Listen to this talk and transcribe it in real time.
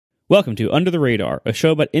Welcome to Under the Radar, a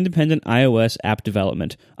show about independent iOS app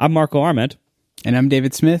development. I'm Marco Arment. And I'm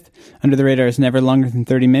David Smith. Under the Radar is never longer than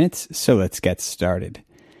 30 minutes, so let's get started.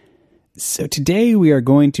 So today we are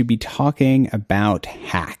going to be talking about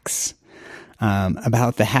hacks.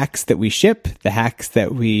 About the hacks that we ship, the hacks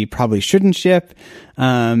that we probably shouldn't ship,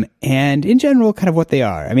 and in general, kind of what they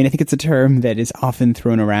are. I mean, I think it's a term that is often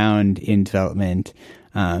thrown around in development,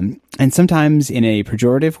 and sometimes in a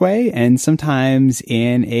pejorative way, and sometimes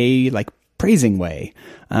in a praising way,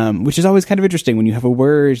 which is always kind of interesting when you have a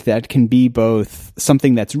word that can be both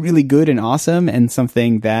something that's really good and awesome and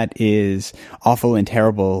something that is awful and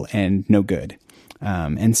terrible and no good.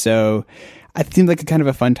 And so it seemed like a kind of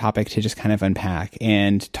a fun topic to just kind of unpack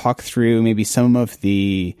and talk through maybe some of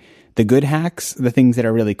the good hacks, the things that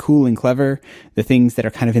are really cool and clever, the things that are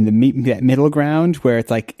kind of in that middle ground where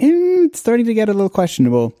it's it's starting to get a little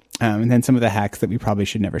questionable, and then some of the hacks that we probably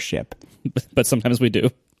should never ship. But sometimes we do.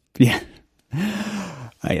 Yeah.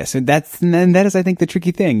 So that is, I think, the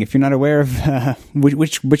tricky thing. If you're not aware of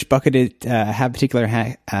which bucket a particular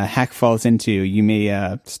hack falls into, you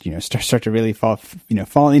may start to really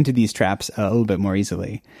fall into these traps a little bit more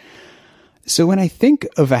easily. So when I think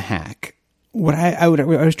of a hack, what I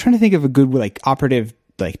was trying to think of a good operative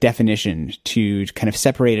definition to kind of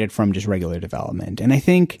separate it from just regular development. And I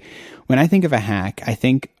think when I think of a hack, I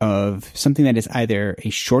think of something that is either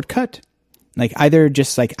a shortcut, either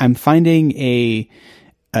just I'm finding a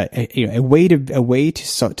way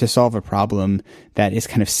to solve a problem that is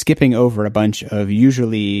kind of skipping over a bunch of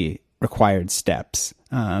usually required steps,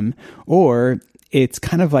 or it's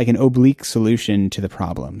kind of like an oblique solution to the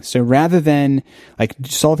problem. So rather than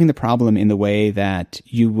solving the problem in the way that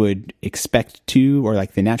you would expect to, or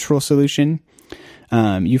the natural solution,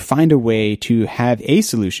 you find a way to have a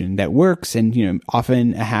solution that works. And,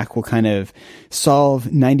 often a hack will kind of solve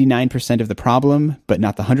 99% of the problem, but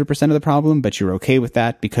not the 100% of the problem. But you're okay with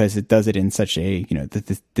that because it does it in such a,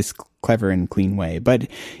 this clever and clean way. But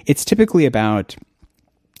it's typically about,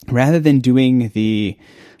 rather than doing the,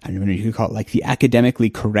 I don't know, you could call it the academically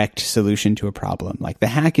correct solution to a problem. The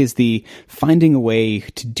hack is the finding a way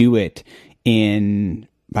to do it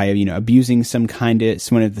by abusing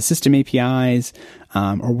one of the system APIs,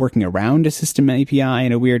 or working around a system API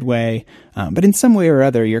in a weird way. But in some way or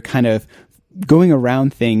other, you're kind of going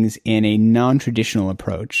around things in a non-traditional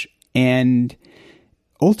approach. And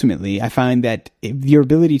ultimately, I find that your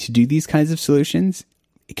ability to do these kinds of solutions,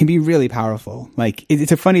 it can be really powerful.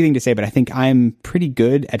 It's a funny thing to say, but I think I'm pretty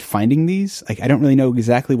good at finding these. I don't really know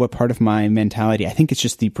exactly what part of my mentality. I think it's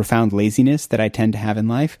just the profound laziness that I tend to have in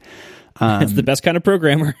life. It's the best kind of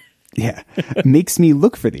programmer. Yeah. It makes me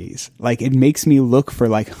look for these. It makes me look for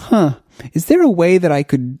is there a way that I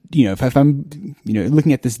could, if I'm,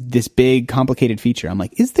 looking at this big complicated feature, I'm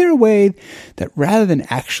is there a way that rather than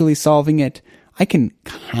actually solving it, I can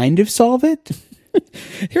kind of solve it?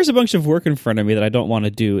 Here's a bunch of work in front of me that I don't want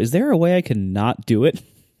to do. Is there a way I can not do it?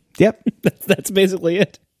 Yep. That's basically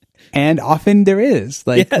it. And often there is.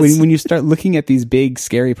 Yes. when you start looking at these big,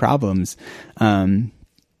 scary problems,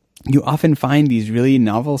 you often find these really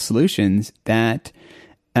novel solutions that,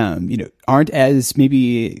 aren't as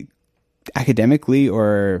maybe academically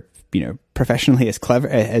or, professionally as clever,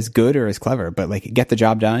 as good or as clever, but get the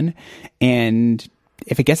job done. And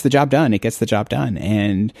if it gets the job done, it gets the job done.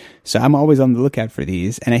 And so I'm always on the lookout for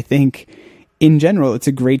these. And I think in general, it's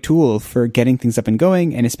a great tool for getting things up and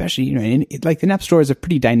going. And especially, the App Store is a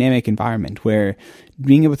pretty dynamic environment where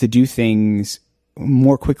being able to do things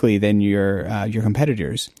more quickly than your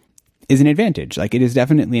competitors is an advantage. It is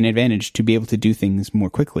definitely an advantage to be able to do things more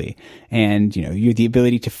quickly. And, the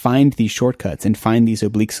ability to find these shortcuts and find these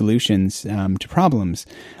oblique solutions to problems,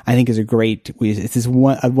 I think is it's this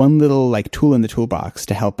one little tool in the toolbox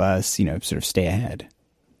to help us, sort of stay ahead.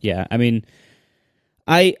 Yeah. I mean,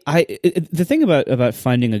 the thing about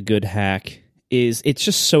finding a good hack is it's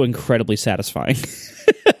just so incredibly satisfying.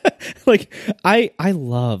 And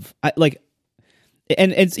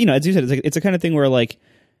it's, as you said, it's a kind of thing where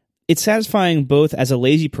it's satisfying both as a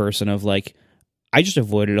lazy person of I just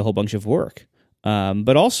avoided a whole bunch of work.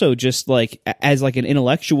 But also just as an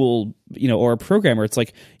intellectual, or a programmer, it's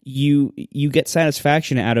you get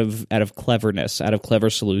satisfaction out of cleverness, out of clever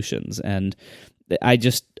solutions. And I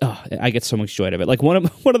get so much joy out of it. One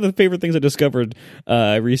of the favorite things I discovered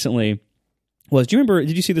recently was,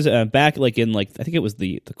 did you see this back in I think it was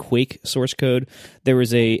the Quake source code? There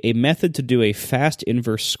was a method to do a fast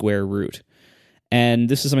inverse square root. And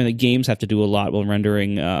this is something that games have to do a lot while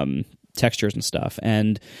rendering textures and stuff.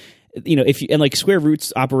 And if you, and like square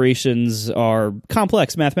roots operations are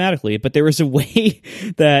complex mathematically, but there was a way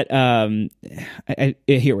that I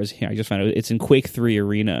just found it. It's in Quake 3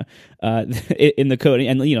 Arena in the code,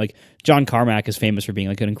 and like John Carmack is famous for being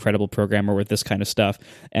like an incredible programmer with this kind of stuff,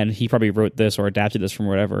 and he probably wrote this or adapted this from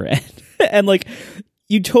whatever, and like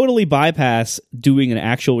you totally bypass doing an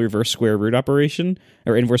actual reverse square root operation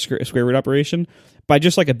or inverse square root operation by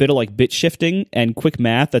just like a bit of like bit shifting and quick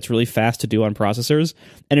math that's really fast to do on processors.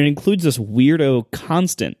 And it includes this weirdo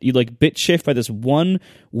constant. You like bit shift by this one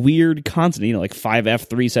weird constant, like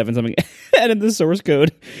 5F37 something. And in the source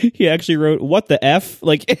code, he actually wrote, what the F?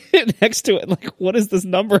 Like next to it, like, what is this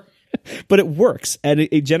number? But it works, and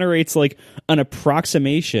it generates like an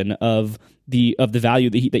approximation of the value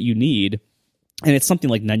that you need. And it's something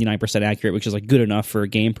like 99% accurate, which is like good enough for a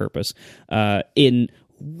game purpose, in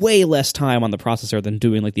way less time on the processor than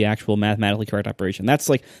doing like the actual mathematically correct operation. That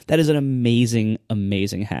is an amazing,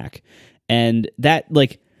 amazing hack. And that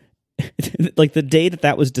like the day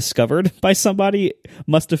that was discovered by somebody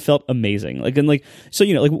must have felt amazing. Like, and like, so,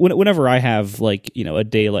 like whenever I have like, a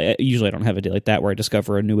day like, usually I don't have a day like that where I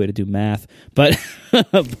discover a new way to do math, but,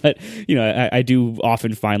 but, I do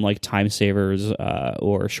often find like time savers,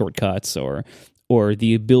 or shortcuts or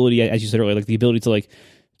the ability, as you said earlier, like the ability to like,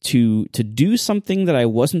 to do something that I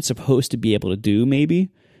wasn't supposed to be able to do, maybe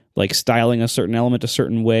like styling a certain element a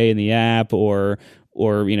certain way in the app, or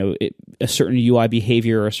a certain UI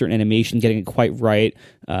behavior or a certain animation, getting it quite right.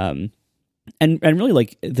 And really,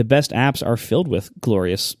 like the best apps are filled with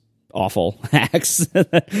glorious, awful hacks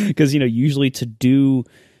because usually to do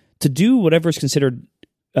whatever is considered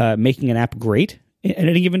making an app great at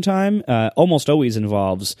any given time almost always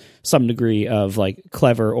involves some degree of like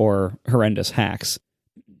clever or horrendous hacks.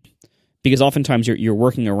 Because oftentimes you're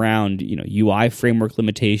working around UI framework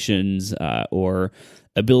limitations or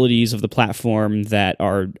abilities of the platform that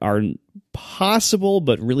are possible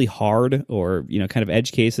but really hard, or kind of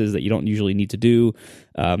edge cases that you don't usually need to do.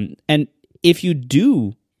 And if you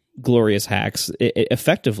do glorious hacks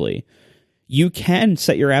effectively, you can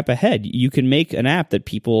set your app ahead. You can make an app that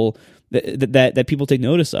people that people take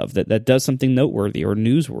notice of, that does something noteworthy or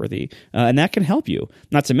newsworthy, and that can help you.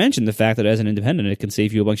 Not to mention the fact that as an independent, it can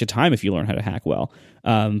save you a bunch of time if you learn how to hack well.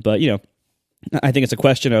 But I think it's a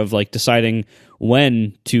question of like deciding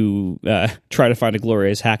when to try to find a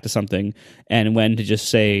glorious hack to something and when to just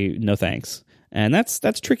say no thanks. And that's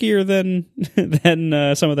trickier than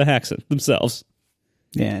some of the hacks themselves.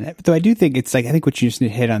 Yeah, though I do think it's like, I think what you just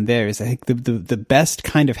hit on there is I think the best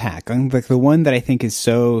kind of hack, like the one that I think is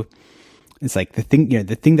so, it's like the thing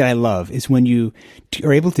that I love is when you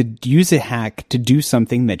are able to use a hack to do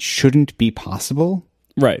something that shouldn't be possible.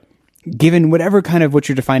 Right. Given whatever kind of what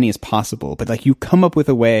you're defining as possible, but like you come up with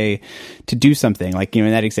a way to do something like, in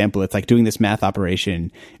that example, it's like doing this math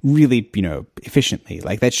operation really, efficiently.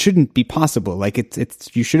 Like that shouldn't be possible. Like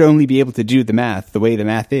it's, you should only be able to do the math the way the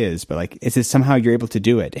math is, but like it's just somehow you're able to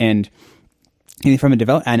do it. And from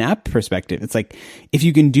an app perspective, it's like, if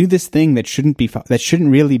you can do this thing that shouldn't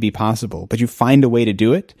really be possible, but you find a way to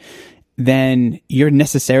do it, then you're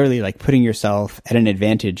necessarily like putting yourself at an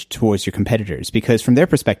advantage towards your competitors, because from their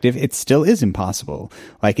perspective, it still is impossible.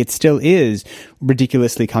 Like it still is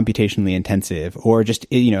ridiculously computationally intensive, or just,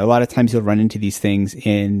 a lot of times you'll run into these things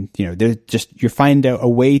in, there's just, you find a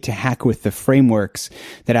way to hack with the frameworks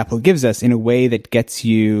that Apple gives us in a way that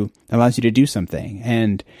allows you to do something.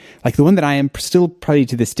 And like the one that I am still probably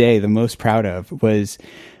to this day the most proud of was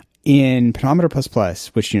in Pedometer++,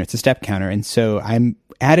 which, it's a step counter. And so I'm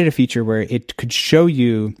added a feature where it could show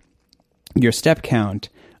you your step count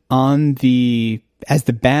as the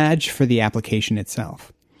badge for the application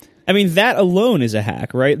itself. I mean, that alone is a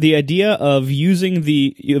hack, right? The idea of using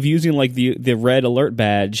like the red alert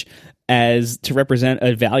badge as to represent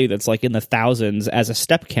a value that's like in the thousands as a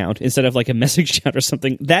step count instead of like a message count or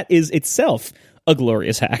something, that is itself a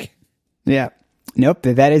glorious hack. Yeah. Nope,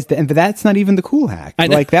 but that's not even the cool hack.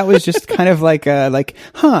 Like that was just kind of like,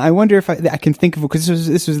 I wonder if I can think of, because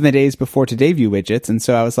this was in the days before Today View widgets, and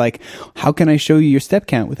so I was like, how can I show you your step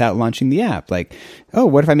count without launching the app? Like, oh,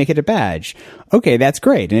 what if I make it a badge? Okay, that's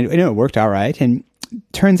great, and it worked all right. And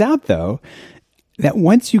turns out though that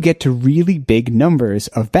once you get to really big numbers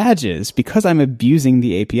of badges, because I'm abusing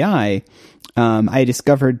the API, I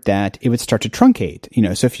discovered that it would start to truncate.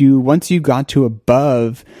 So once you got to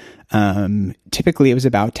above. Typically it was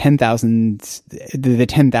about 10,000, the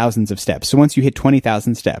 10,000s of steps. So once you hit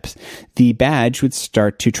 20,000 steps, the badge would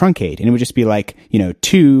start to truncate, and it would just be like,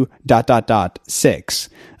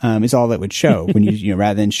 2.6, is all that would show when you,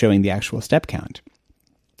 rather than showing the actual step count.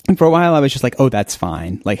 And for a while, I was just like, oh, that's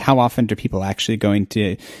fine. Like, how often are people actually going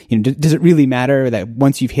to, does it really matter that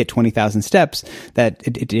once you've hit 20,000 steps that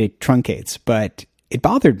it truncates? But it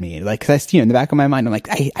bothered me. Like, cause in the back of my mind, I'm like,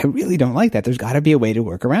 I really don't like that. There's got to be a way to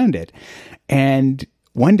work around it. And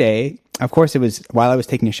one day, of course, it was while I was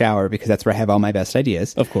taking a shower, because that's where I have all my best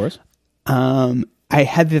ideas. Of course. I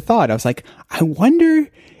had the thought, I was like, I wonder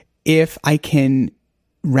if I can,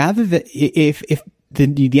 rather than, if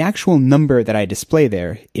the actual number that I display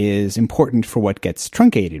there is important for what gets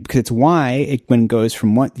truncated, because it's why when it goes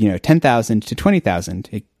from 10,000 to 20,000,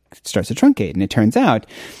 it starts to truncate. And it turns out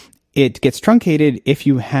it gets truncated if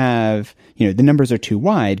you have, the numbers are too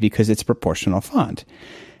wide because it's proportional font.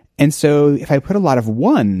 And so if I put a lot of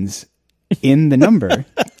ones in the number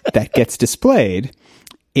that gets displayed,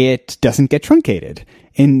 it doesn't get truncated.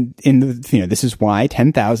 This is why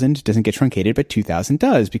 10,000 doesn't get truncated, but 2,000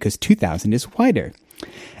 does, because 2,000 is wider.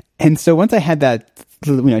 And so once I had that,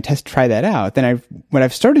 try that out, then what I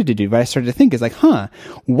started to think is like,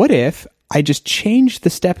 what if I just change the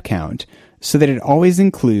step count so that it always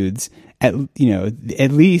includes at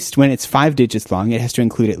least when it's 5 digits long, it has to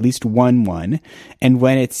include at least 1 and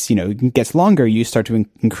when it's gets longer, you start to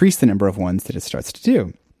increase the number of ones that it starts to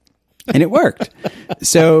do. And it worked.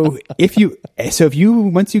 So if you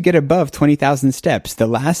once you get above 20,000 steps, the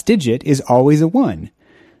last digit is always a 1.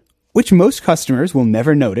 Which most customers will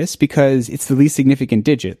never notice because it's the least significant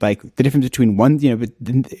digit. Like the difference between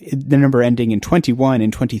the number ending in 21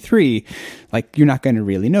 and 23, like you're not going to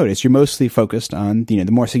really notice. You're mostly focused on, the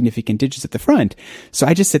more significant digits at the front. So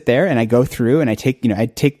I just sit there and I go through and I take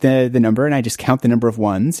the number and I just count the number of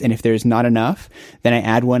ones. And if there's not enough, then I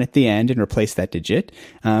add 1 at the end and replace that digit.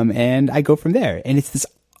 And I go from there. And it's this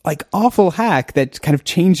like awful hack that's kind of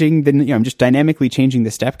changing I'm just dynamically changing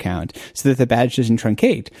the step count so that the badge doesn't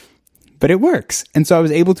truncate. But it works. And so I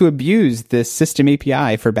was able to abuse this system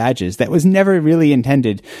API for badges that was never really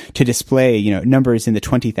intended to display, numbers in the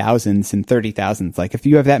 20,000s and 30,000s. Like if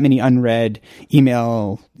you have that many unread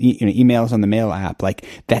emails on the mail app, like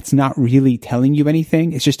that's not really telling you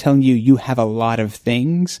anything. It's just telling you have a lot of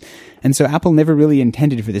things. And so Apple never really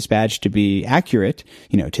intended for this badge to be accurate,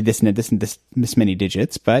 to this many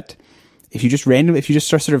digits. But if you just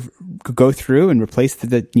sort of go through and replace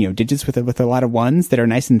the digits with a lot of ones that are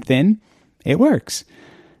nice and thin, it works.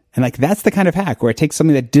 And like that's the kind of hack where it takes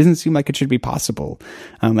something that doesn't seem like it should be possible.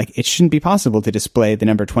 Like it shouldn't be possible to display the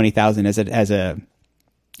number 20,000 as a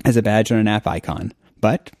badge on an app icon.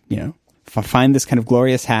 But find this kind of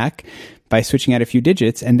glorious hack by switching out a few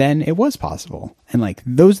digits, and then it was possible. And like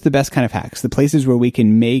those are the best kind of hacks, the places where we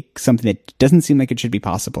can make something that doesn't seem like it should be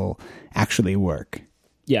possible actually work.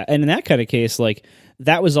 Yeah, and in that kind of case, like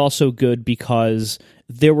that was also good because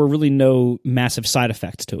there were really no massive side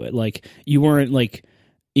effects to it. Like you weren't like,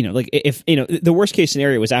 if the worst case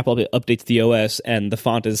scenario was Apple updates the OS and the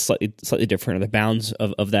font is slightly different, or the bounds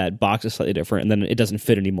of that box is slightly different, and then it doesn't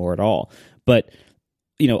fit anymore at all. But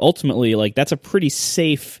ultimately, like that's a pretty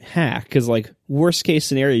safe hack because like worst case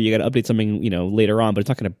scenario, you got to update something later on, but it's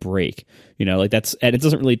not going to break. Like that's, and it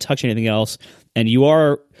doesn't really touch anything else, and you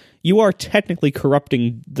are technically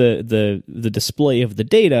corrupting the display of the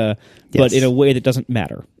data, but in a way that doesn't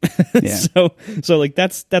matter. Yeah. So like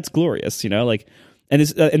that's glorious, like, and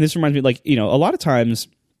this reminds me, like, a lot of times,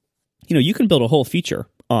 you can build a whole feature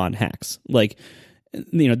on hacks. Like,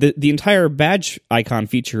 the entire badge icon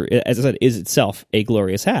feature, as I said, is itself a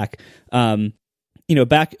glorious hack. Back when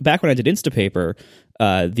I did Instapaper,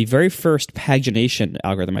 the very first pagination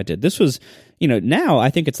algorithm I did, this was, now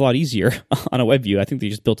I think it's a lot easier on a web view. I think they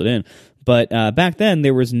just built it in. But back then,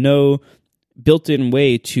 there was no built-in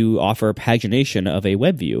way to offer pagination of a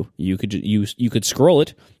web view. You could scroll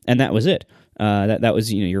it, and that was it. That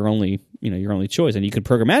was your only choice, and you could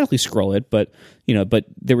programmatically scroll it, but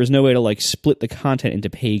there was no way to like split the content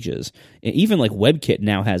into pages. Even like WebKit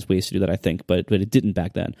now has ways to do that, I think, but it didn't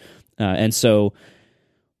back then. And so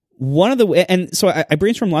I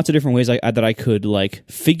brainstormed lots of different ways that I could like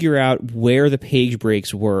figure out where the page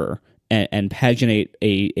breaks were and paginate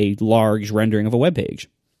a large rendering of a web page.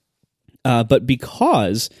 But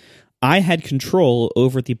because I had control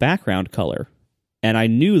over the background color, and I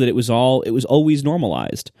knew that it was always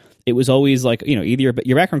normalized. It was always like, either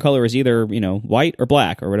your background color is either, white or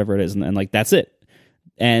black or whatever it is. And like, that's it.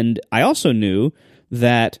 And I also knew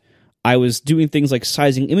that I was doing things like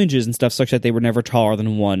sizing images and stuff such that they were never taller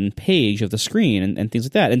than one page of the screen and things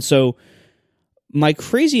like that. And so my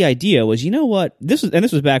crazy idea was, what? This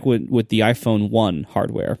was back with the iPhone 1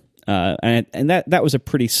 hardware. And that was a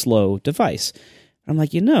pretty slow device. I'm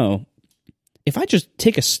like, if I just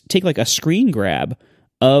take like a screen grab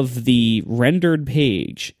of the rendered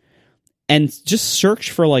page and just search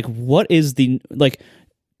for like what is the like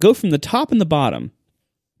go from the top and the bottom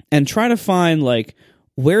and try to find like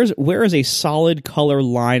where is a solid color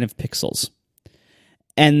line of pixels.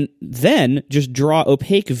 And then just draw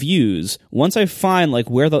opaque views. Once I find like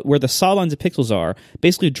where the solid lines of pixels are,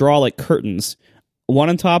 basically draw like curtains, one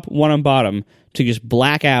on top, one on bottom, to just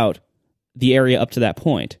black out the area up to that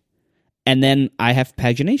point. And then I have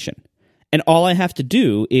pagination. And all I have to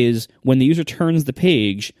do is, when the user turns the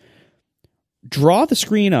page, draw the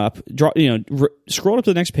screen up, scroll up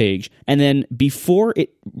to the next page, and then before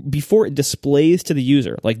it displays to the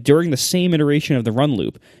user, like during the same iteration of the run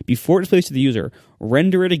loop, before it displays to the user,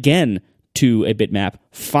 render it again to a bitmap,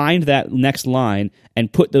 find that next line,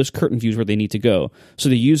 and put those curtain views where they need to go, so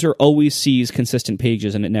the user always sees consistent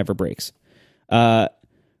pages and it never breaks.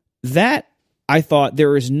 That, I thought,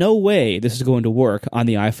 there is no way this is going to work on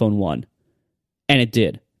the iPhone 1. And it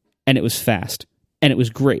did. And it was fast. And it was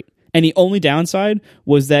great. And the only downside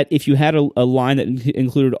was that if you had a line that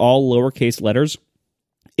included all lowercase letters,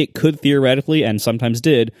 it could theoretically, and sometimes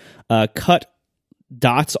did, cut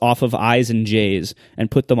dots off of I's and J's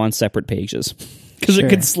and put them on separate pages. Because it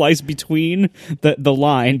could slice between the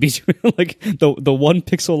line, between like the 1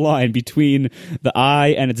 pixel line between the I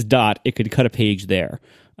and its dot, it could cut a page there.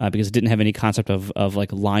 Because it didn't have any concept of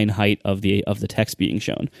like line height of the text being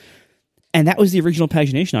shown. And that was the original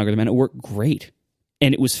pagination algorithm, and it worked great.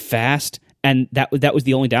 And it was fast, and that was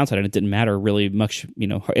the only downside, and it didn't matter really much.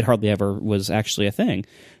 It hardly ever was actually a thing.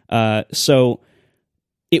 So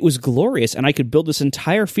it was glorious, and I could build this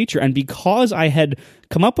entire feature. And because I had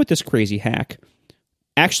come up with this crazy hack,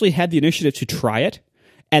 actually had the initiative to try it,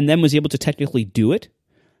 and then was able to technically do it,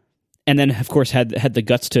 and then of course had the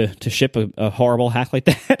guts to ship a horrible hack like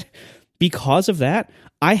that. Because of that,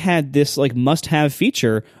 I had this like must-have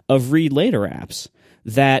feature of read later apps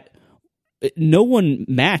that no one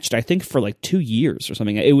matched, I think, for like 2 years or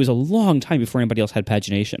something. It was a long time before anybody else had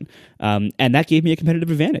pagination. And that gave me a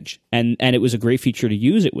competitive advantage. And it was a great feature to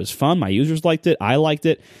use. It was fun. My users liked it. I liked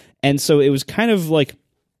it. And so it was kind of like,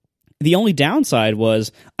 the only downside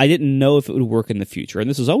was I didn't know if it would work in the future. And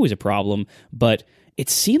this is always a problem, but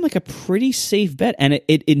it seemed like a pretty safe bet. And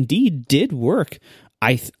it indeed did work.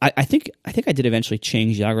 I think I did eventually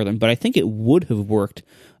change the algorithm, but I think it would have worked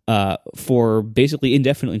for basically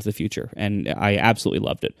indefinitely into the future, and I absolutely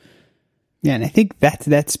loved it. Yeah, and I think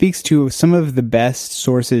that speaks to some of the best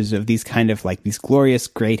sources of these kind of like these glorious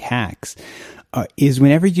great hacks, is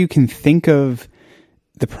whenever you can think of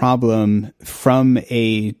the problem from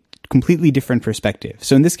a completely different perspective.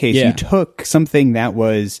 So in this case, you took something that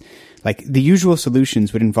was like the usual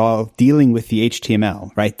solutions would involve dealing with the HTML,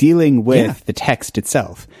 right? Dealing with the text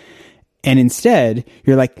itself. And instead,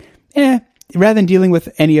 you're like, rather than dealing with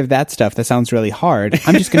any of that stuff that sounds really hard,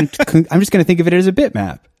 I'm just going to think of it as a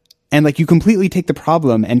bitmap. And like you completely take the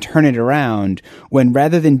problem and turn it around, when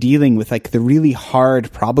rather than dealing with like the really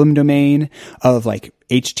hard problem domain of like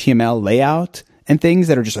HTML layout and things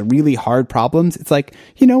that are just really hard problems, it's like,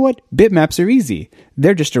 you know what? Bitmaps are easy.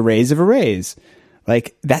 They're just arrays of arrays.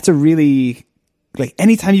 Like that's a really, like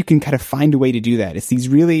anytime you can kind of find a way to do that, it's these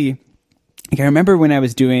really, like I remember when I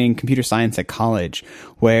was doing computer science at college,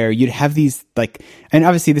 where you'd have these like, and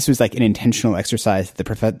obviously this was like an intentional exercise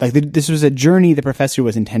that this was a journey the professor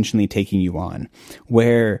was intentionally taking you on,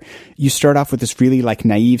 where you start off with this really like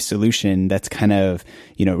naive solution that's kind of,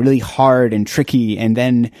 really hard and tricky, and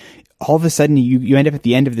then all of a sudden you end up at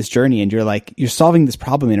the end of this journey and you're solving this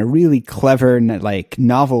problem in a really clever, like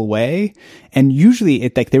novel way. And usually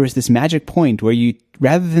there was this magic point where you,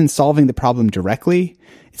 rather than solving the problem directly,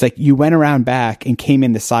 it's like you went around back and came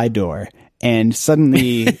in the side door, and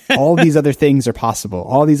suddenly all these other things are possible.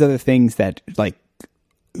 All these other things that like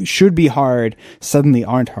should be hard suddenly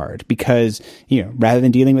aren't hard, because, rather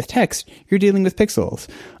than dealing with text, you're dealing with pixels.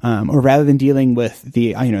 Or rather than dealing with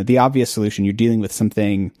the obvious solution, you're dealing with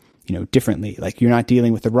something, differently. Like you're not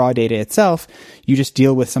dealing with the raw data itself. You just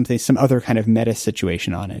deal with some other kind of meta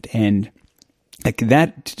situation on it. And like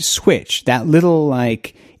that switch, that little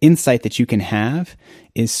like insight that you can have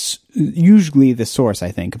is usually the source,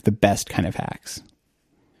 I think, of the best kind of hacks.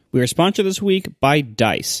 We are sponsored this week by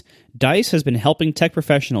Dice. Dice has been helping tech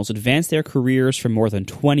professionals advance their careers for more than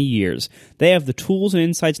 20 years. They have the tools and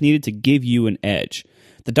insights needed to give you an edge.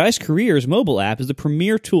 The Dice Careers mobile app is the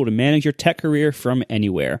premier tool to manage your tech career from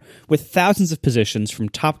anywhere. With thousands of positions from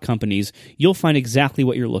top companies, you'll find exactly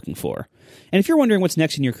what you're looking for. And if you're wondering what's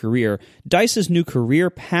next in your career, Dice's new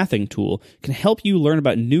career pathing tool can help you learn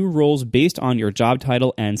about new roles based on your job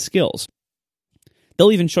title and skills.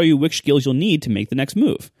 They'll even show you which skills you'll need to make the next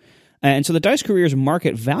move. And so the Dice Careers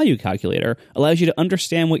Market Value Calculator allows you to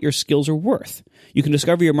understand what your skills are worth. You can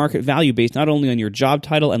discover your market value based not only on your job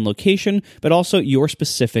title and location, but also your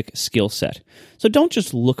specific skill set. So don't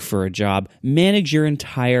just look for a job, manage your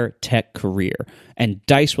entire tech career. And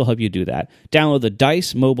Dice will help you do that. Download the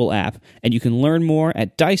Dice mobile app, and you can learn more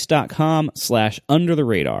at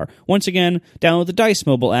dice.com/undertheradar. Once again, download the Dice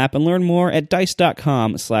mobile app and learn more at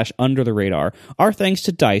dice.com/undertheradar. Our thanks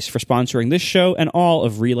to Dice for sponsoring this show and all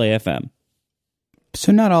of Relay FM.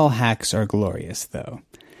 So not all hacks are glorious, though.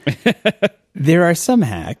 There are some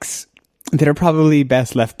hacks that are probably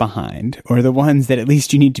best left behind, or the ones that at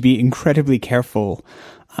least you need to be incredibly careful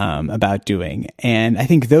about doing. And I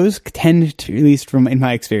think those tend to, at least from in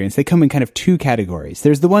my experience, they come in kind of two categories.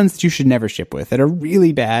 There's the ones that you should never ship with that are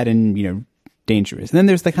really bad and, dangerous. And then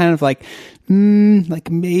there's the kind of like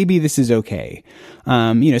maybe this is okay. So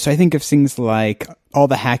I think of things like all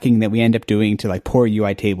the hacking that we end up doing to like poor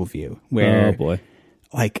UI table view, where oh boy,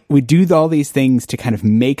 like we do all these things to kind of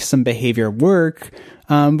make some behavior work,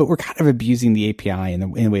 but we're kind of abusing the API in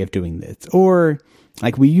the way of doing this. Or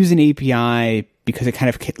like we use an API because it kind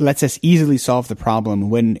of lets us easily solve the problem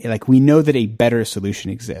when like we know that a better solution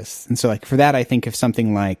exists. And so like for that, I think of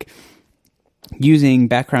something like using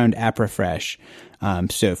background app refresh.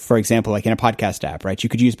 So for example, like in a podcast app, right, you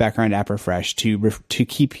could use background app refresh to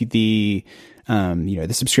keep the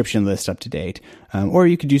subscription list up to date. Or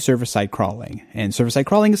you could do server-side crawling. And server-side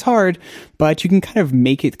crawling is hard, but you can kind of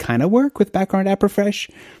make it kind of work with background app refresh.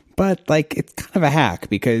 But like it's kind of a hack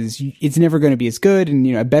because it's never going to be as good, and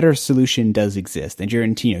a better solution does exist, and you're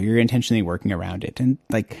intentionally working around it, and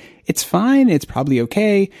like it's fine, it's probably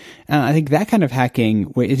okay. I think that kind of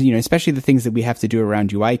hacking, especially the things that we have to do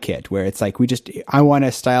around UIKit, where it's like I want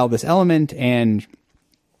to style this element and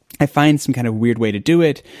I find some kind of weird way to do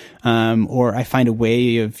it, or I find a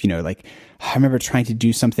way of I remember trying to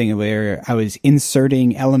do something where I was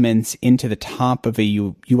inserting elements into the top of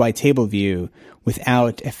a UI table view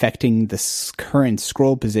without affecting the current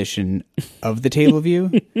scroll position of the table view,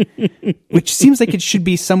 which seems like it should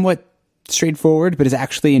be somewhat straightforward, but is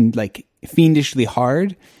actually fiendishly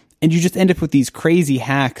hard. And you just end up with these crazy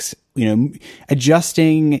hacks,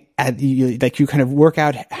 adjusting you kind of work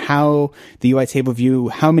out how the UI table view,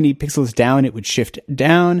 how many pixels down it would shift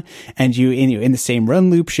down, and in the same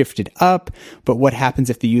run loop shift it up. But what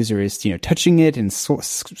happens if the user is, touching it and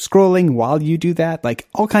scrolling while you do that? Like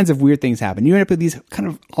all kinds of weird things happen. You end up with these kind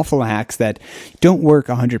of awful hacks that don't work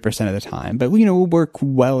 100% of the time, but will work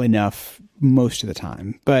well enough most of the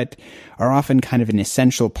time, but are often kind of an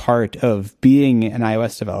essential part of being an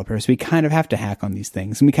iOS developer. So we kind of have to hack on these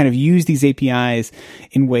things, and we kind of use these APIs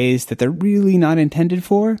in ways that they're really not intended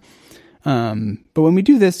for. But when we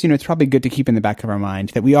do this, it's probably good to keep in the back of our mind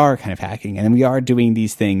that we are kind of hacking, and we are doing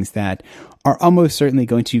these things that are almost certainly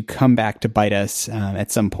going to come back to bite us at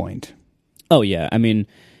some point. Oh yeah,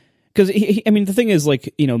 because the thing is,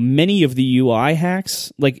 many of the UI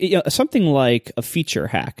hacks, something like a feature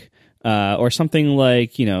hack. Or something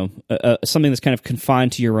like, something that's kind of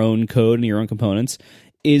confined to your own code and your own components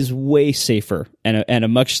is way safer and a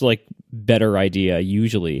much better idea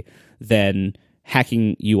usually than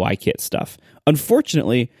hacking UIKit stuff.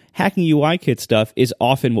 Unfortunately, hacking UIKit stuff is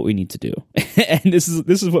often what we need to do. And this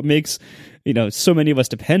is what makes, so many of us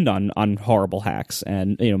depend on horrible hacks,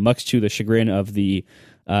 and, much to the chagrin of the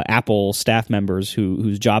Apple staff members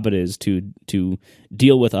whose job it is to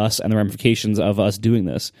deal with us and the ramifications of us doing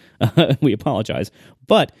this. We apologize.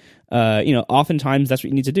 But, oftentimes that's what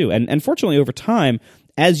you need to do. And fortunately, over time,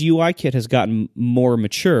 as UIKit has gotten more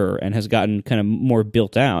mature and has gotten kind of more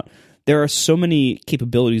built out, there are so many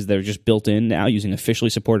capabilities that are just built in now using officially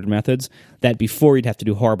supported methods that before you'd have to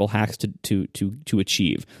do horrible hacks to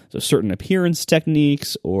achieve. So certain appearance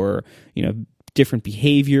techniques or, different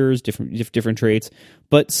behaviors, different traits,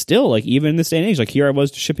 but still, even in this day and age, here I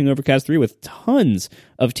was shipping Overcast 3 with tons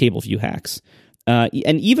of table view hacks, and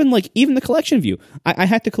even the collection view. I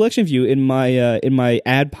hacked the collection view in my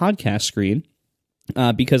ad podcast screen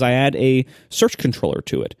because I add a search controller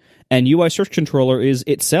to it, and UI search controller is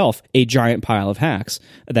itself a giant pile of hacks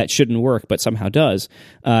that shouldn't work but somehow does,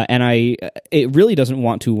 and it really doesn't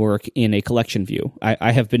want to work in a collection view.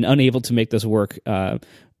 I have been unable to make this work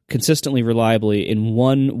consistently, reliably in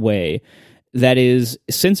one way. That is,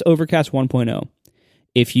 since Overcast 1.0,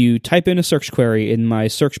 if you type in a search query in my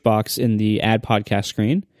search box in the ad podcast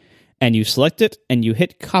screen, and you select it and you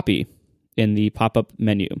hit copy in the pop-up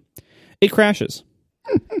menu, it crashes.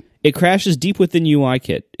 It crashes deep within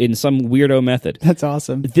UIKit in some weirdo method. That's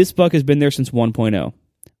awesome. This bug has been there since 1.0.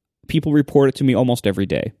 People report it to me almost every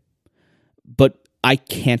day. But I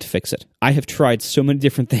can't fix it. I have tried so many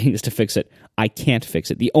different things to fix it. I can't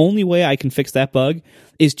fix it. The only way I can fix that bug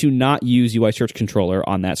is to not use UI Search Controller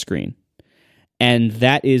on that screen. and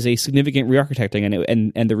that is a significant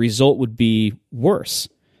re-architecting, and the result would be worse.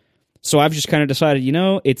 So I've just kind of decided,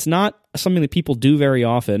 it's not something that people do very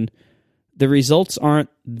often. The results aren't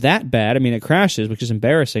that bad. I mean, it crashes, which is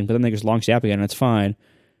embarrassing, but then they just launch the app again and it's fine.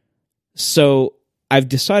 So I've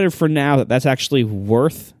decided for now that that's actually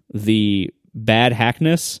worth the bad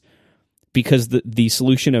hackness, because the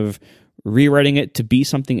solution of rewriting it to be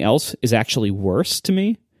something else is actually worse to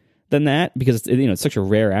me than that, because it's such a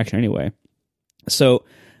rare action anyway. So,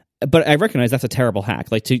 but I recognize that's a terrible hack.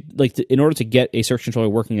 In order to get a search controller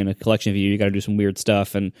working in a collection view, you got to do some weird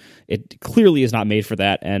stuff, and it clearly is not made for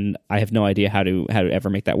that. And I have no idea how to ever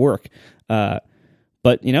make that work. But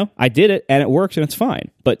I did it, and it works, and it's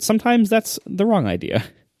fine. But sometimes that's the wrong idea.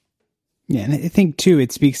 Yeah, and I think too,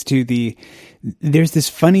 it speaks to there's this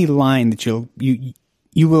funny line that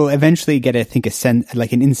you will eventually get, I think,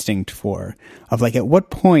 an instinct for, of at what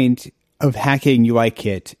point of hacking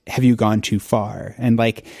UIKit have you gone too far? And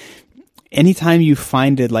anytime you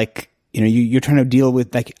find it, you're trying to deal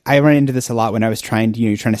with, I run into this a lot when I was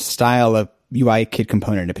you're trying to style a UIKit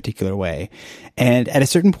component in a particular way. And at a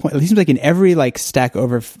certain point, it seems like in every Stack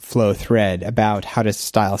Overflow thread about how to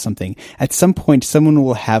style something, at some point someone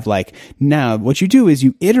will have now what you do is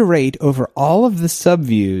you iterate over all of the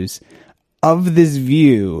subviews of this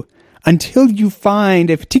view until you find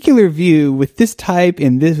a particular view with this type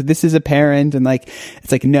and this is apparent. And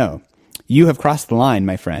it's no, you have crossed the line,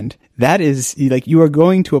 my friend. That is you are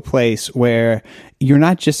going to a place where you're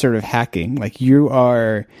not just sort of hacking, you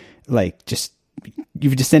are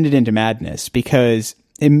you've descended into madness, because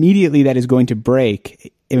immediately that is going to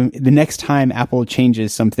break the next time Apple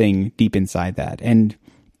changes something deep inside that. And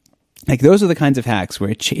those are the kinds of hacks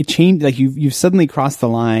where it changed, you've suddenly crossed the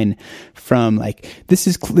line from this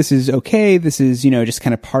is okay, this is, just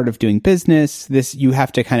kind of part of doing business. This, you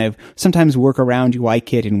have to kind of sometimes work around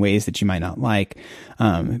UIKit in ways that you might not like.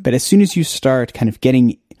 But as soon as you start kind of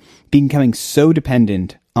becoming so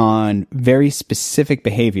dependent on very specific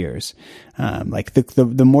behaviors,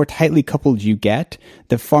 the more tightly coupled you get,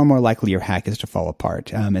 the far more likely your hack is to fall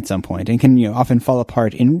apart at some point, and can often fall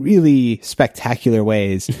apart in really spectacular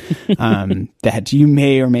ways that you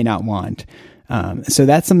may or may not want. So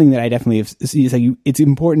that's something that I definitely have. It's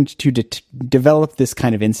important to develop this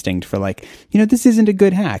kind of instinct for this isn't a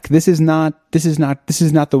good hack. This is not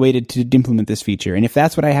the way to implement this feature. And if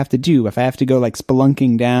that's what I have to do, if I have to go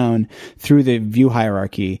spelunking down through the view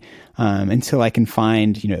hierarchy until I can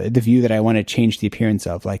find the view that I want to change the appearance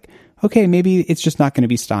of, okay, maybe it's just not going to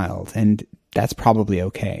be styled, and that's probably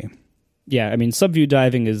okay. Yeah, I mean, subview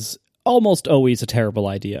diving is almost always a terrible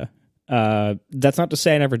idea. That's not to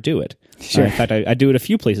say I never do it. Sure. In fact, I do it a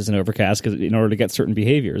few places in Overcast in order to get certain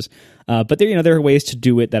behaviors. But there are ways to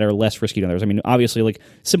do it that are less risky than others. I mean, obviously,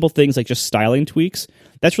 simple things like just styling tweaks,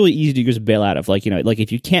 that's really easy to just bail out of.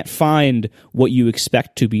 If you can't find what you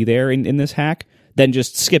expect to be there in this hack, then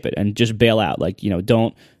just skip it and just bail out.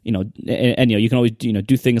 Don't, you can always,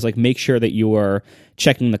 do things like make sure that you are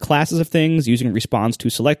checking the classes of things, using response to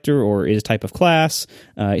selector or is type of class,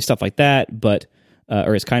 stuff like that. But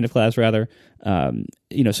or is kind of class rather.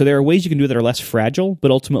 So there are ways you can do that are less fragile,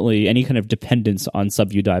 but ultimately any kind of dependence on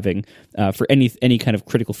subview diving for any kind of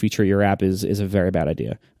critical feature of your app is a very bad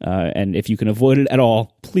idea. And if you can avoid it at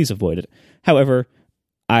all, please avoid it. However,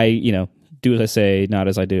 I do as I say, not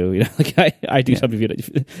as I do. I do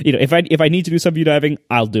subview. If I need to do subview diving,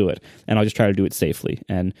 I'll do it, and I'll just try to do it safely.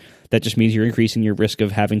 And that just means you're increasing your risk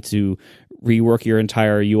of having to rework your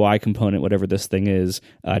entire UI component, whatever this thing is,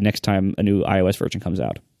 next time a new iOS version comes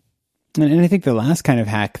out. And I think the last kind of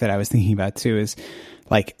hack that I was thinking about too is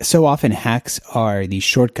so often hacks are these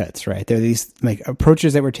shortcuts, right? They're these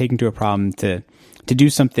approaches that we're taking to a problem to do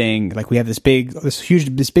something. We have this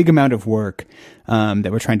big amount of work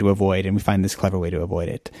that we're trying to avoid, and we find this clever way to avoid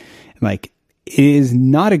it. It is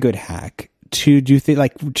not a good hack to do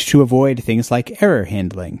to avoid things like error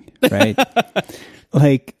handling, right?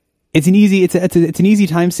 It's an easy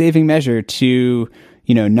time saving measure to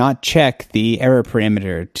not check the error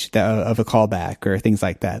parameter of a callback or things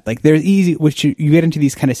like that. There's easy, which you get into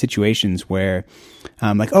these kind of situations where,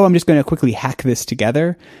 I'm just going to quickly hack this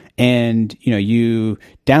together, and you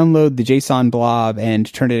download the JSON blob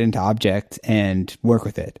and turn it into object and work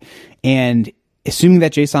with it. And assuming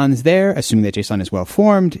that JSON is there, assuming that JSON is well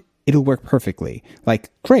formed, it'll work perfectly.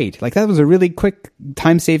 Great. That was a really quick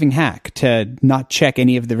time saving hack to not check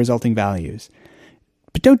any of the resulting values.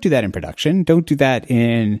 But don't do that in production. Don't do that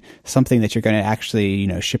in something that you're going to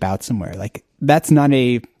actually, ship out somewhere. That's not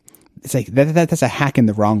that's a hack in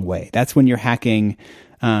the wrong way. That's when you're hacking,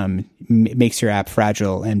 makes your app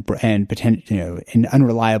fragile and and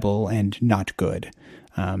unreliable and not good.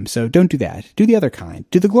 So don't do that. Do the other kind.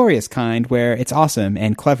 Do the glorious kind where it's awesome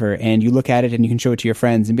and clever and you look at it and you can show it to your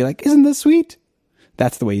friends and be like, isn't this sweet?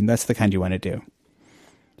 That's the kind you want to do.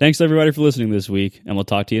 Thanks everybody for listening this week, and we'll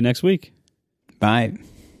talk to you next week. Bye.